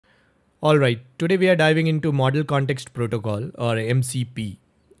Alright, today we are diving into Model Context Protocol or MCP.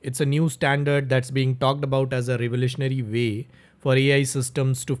 It's a new standard that's being talked about as a revolutionary way for AI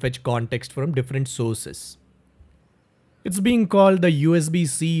systems to fetch context from different sources. It's being called the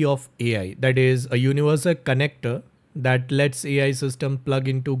USB-C of AI, that is a universal connector that lets AI system plug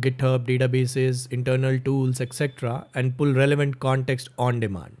into GitHub databases, internal tools, etc. and pull relevant context on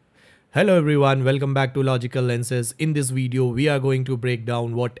demand. Hello everyone, welcome back to Logical Lenses. In this video, we are going to break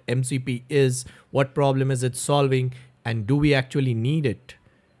down what MCP is, what problem is it solving, and do we actually need it?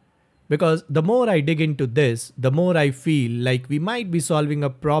 Because the more I dig into this, the more I feel like we might be solving a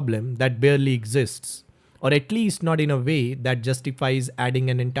problem that barely exists, or at least not in a way that justifies adding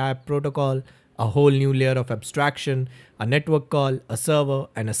an entire protocol, a whole new layer of abstraction, a network call, a server,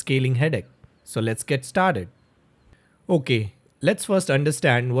 and a scaling headache. So let's get started. Okay. Let's first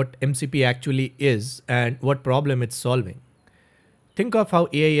understand what MCP actually is and what problem it's solving. Think of how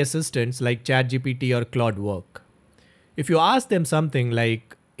AI assistants like ChatGPT or Claude work. If you ask them something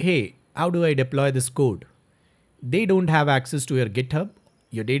like, hey, how do I deploy this code? They don't have access to your GitHub,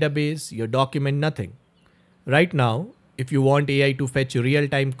 your database, your document, nothing. Right now, if you want AI to fetch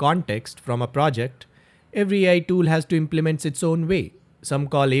real-time context from a project, every AI tool has to implement its own way. Some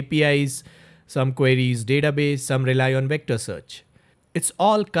call APIs, some queries database, some rely on vector search. It's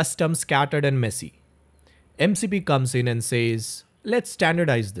all custom, scattered, and messy. MCP comes in and says, let's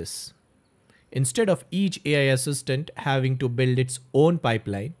standardize this. Instead of each AI assistant having to build its own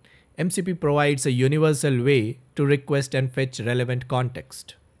pipeline, MCP provides a universal way to request and fetch relevant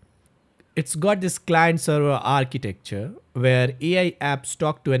context. It's got this client-server architecture where AI apps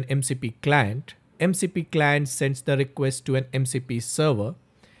talk to an MCP client sends the request to an MCP server,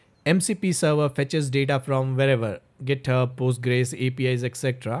 MCP server fetches data from wherever, GitHub, Postgres, APIs,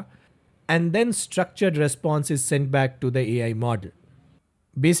 etc. and then structured response is sent back to the AI model.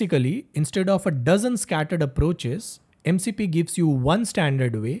 Basically, instead of a dozen scattered approaches, MCP gives you one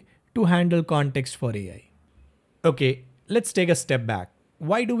standard way to handle context for AI. Okay, let's take a step back.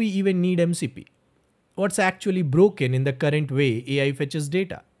 Why do we even need MCP? What's actually broken in the current way AI fetches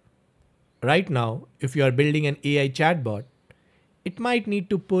data? Right now, if you are building an AI chatbot, it might need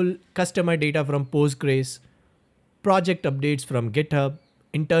to pull customer data from Postgres, project updates from GitHub,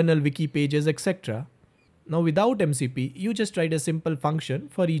 internal wiki pages, etc. Now without MCP, you just write a simple function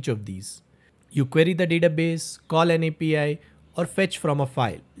for each of these. You query the database, call an API, or fetch from a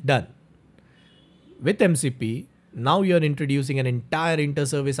file. Done. With MCP, now you're introducing an entire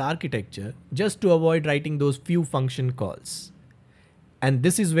inter-service architecture just to avoid writing those few function calls. And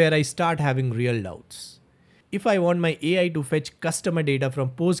this is where I start having real doubts. If I want my AI to fetch customer data from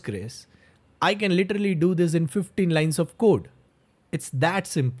Postgres, I can literally do this in 15 lines of code. It's that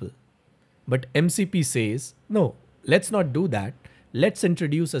simple. But MCP says, no, let's not do that. Let's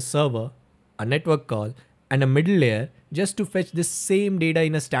introduce a server, a network call, and a middle layer just to fetch this same data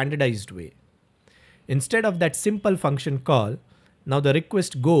in a standardized way. Instead of that simple function call, now the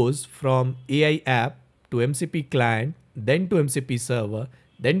request goes from AI app to MCP client, then to MCP server,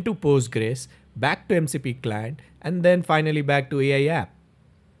 then to Postgres, back to MCP client, and then finally back to AI app.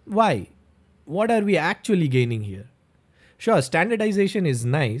 Why? What are we actually gaining here? Sure, standardization is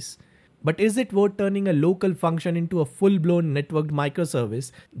nice, but is it worth turning a local function into a full-blown networked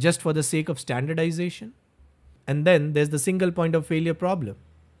microservice just for the sake of standardization? And then there's the single point of failure problem.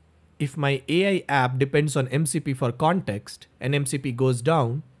 If my AI app depends on MCP for context and MCP goes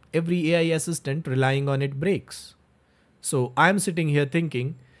down, every AI assistant relying on it breaks. So I'm sitting here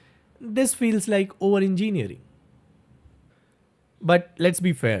thinking, this feels like over-engineering. But let's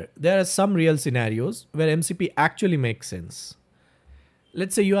be fair, there are some real scenarios where MCP actually makes sense.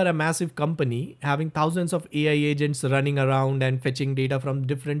 Let's say you are a massive company having thousands of AI agents running around and fetching data from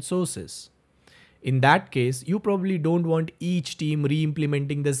different sources. In that case, you probably don't want each team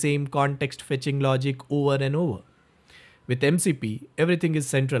re-implementing the same context fetching logic over and over. With MCP, everything is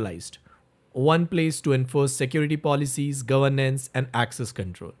centralized. One place to enforce security policies, governance, and access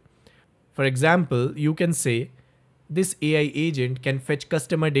control. For example, you can say, this AI agent can fetch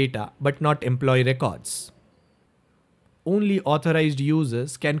customer data but not employee records. Only authorized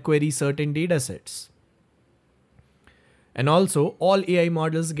users can query certain datasets. And also, all AI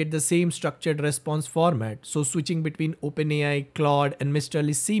models get the same structured response format, so switching between OpenAI, Claude, and Mistral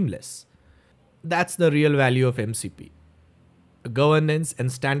is seamless. That's the real value of MCP. Governance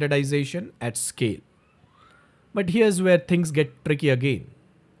and standardization at scale. But here's where things get tricky again.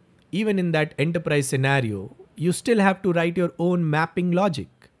 Even in that enterprise scenario, you still have to write your own mapping logic.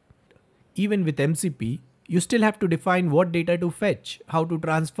 Even with MCP, you still have to define what data to fetch, how to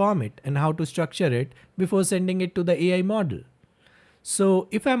transform it, and how to structure it before sending it to the AI model. So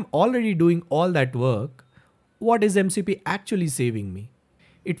if I'm already doing all that work, what is MCP actually saving me?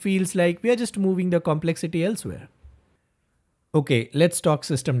 It feels like we are just moving the complexity elsewhere. Okay, let's talk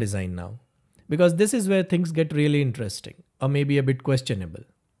system design now, because this is where things get really interesting, or maybe a bit questionable.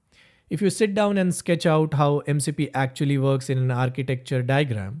 If you sit down and sketch out how MCP actually works in an architecture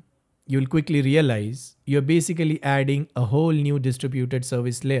diagram, you'll quickly realize you're basically adding a whole new distributed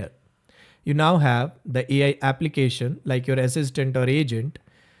service layer. You now have the AI application like your assistant or agent,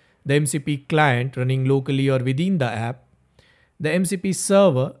 the MCP client running locally or within the app, the MCP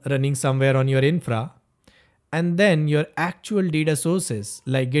server running somewhere on your infra, and then your actual data sources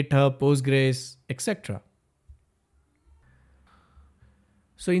like GitHub, Postgres, etc.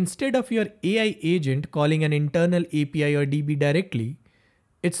 So instead of your AI agent calling an internal API or DB directly,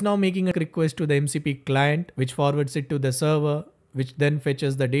 it's now making a request to the MCP client, which forwards it to the server, which then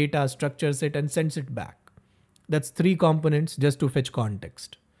fetches the data, structures it, and sends it back. That's 3 components just to fetch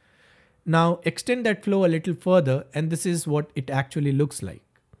context. Now extend that flow a little further, and this is what it actually looks like.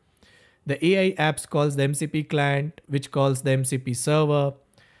 The AI apps calls the MCP client, which calls the MCP server,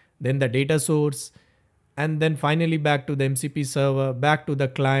 then the data source, and then finally back to the MCP server, back to the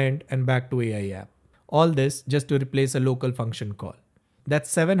client, and back to AI app. All this just to replace a local function call. That's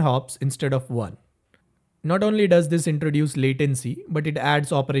 7 hops instead of 1. Not only does this introduce latency, but it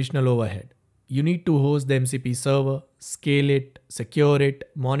adds operational overhead. You need to host the MCP server, scale it, secure it,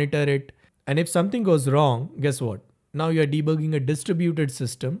 monitor it, and if something goes wrong, guess what? Now you're debugging a distributed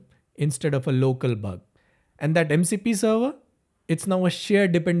system instead of a local bug. And that MCP server, it's now a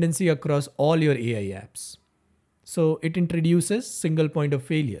shared dependency across all your AI apps. So it introduces single point of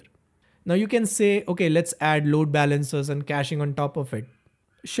failure. Now you can say, okay, let's add load balancers and caching on top of it.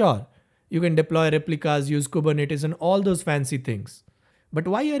 Sure, you can deploy replicas, use Kubernetes and all those fancy things. But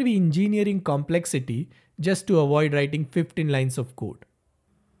why are we engineering complexity just to avoid writing 15 lines of code?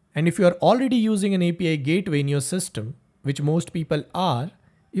 And if you are already using an API gateway in your system, which most people are,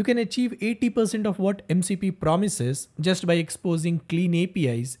 you can achieve 80% of what MCP promises just by exposing clean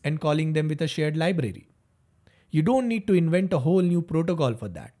APIs and calling them with a shared library. You don't need to invent a whole new protocol for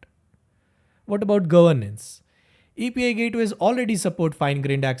that. What about governance? API gateways already support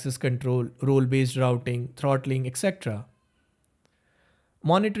fine-grained access control, role-based routing, throttling, etc.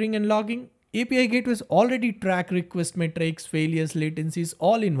 Monitoring and logging? API gateways already track request metrics, failures, latencies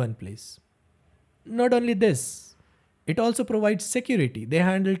all in one place. Not only this, it also provides security. They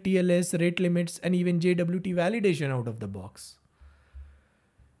handle TLS, rate limits, and even JWT validation out of the box.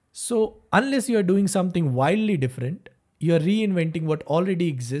 So unless you are doing something wildly different, you are reinventing what already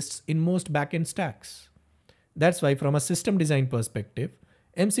exists in most backend stacks. That's why from a system design perspective,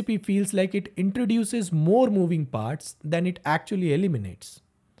 MCP feels like it introduces more moving parts than it actually eliminates.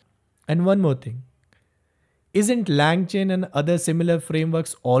 And one more thing. Isn't LangChain and other similar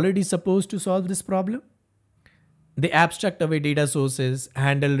frameworks already supposed to solve this problem? They abstract away data sources,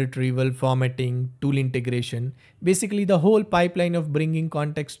 handle retrieval, formatting, tool integration, basically the whole pipeline of bringing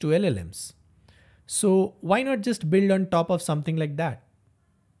context to LLMs. So why not just build on top of something like that?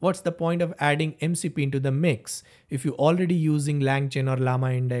 What's the point of adding MCP into the mix if you're already using LangChain or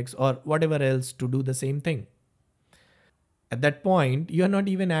Llama Index or whatever else to do the same thing? At that point, you're not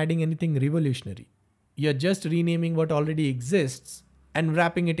even adding anything revolutionary. You're just renaming what already exists and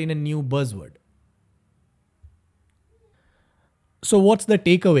wrapping it in a new buzzword. So what's the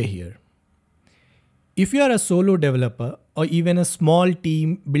takeaway here? If you are a solo developer or even a small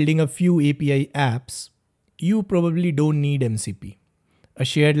team building a few API apps, you probably don't need MCP. A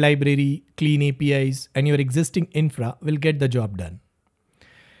shared library, clean APIs, and your existing infra will get the job done.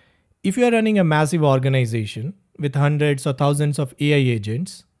 If you are running a massive organization with hundreds or thousands of AI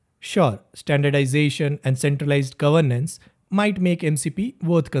agents, sure, standardization and centralized governance might make MCP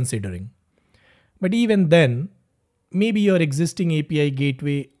worth considering. But even then, maybe your existing API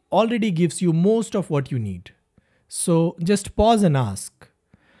gateway already gives you most of what you need. So just pause and ask,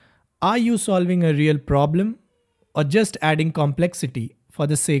 are you solving a real problem or just adding complexity for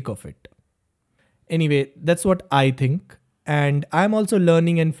the sake of it? Anyway, that's what I think. And I'm also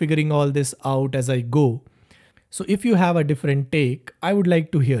learning and figuring all this out as I go. So if you have a different take, I would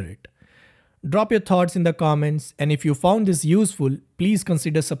like to hear it. Drop your thoughts in the comments, and if you found this useful, please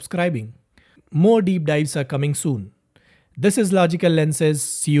consider subscribing. More deep dives are coming soon. This is Logical Lenses.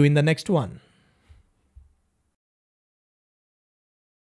 See you in the next one.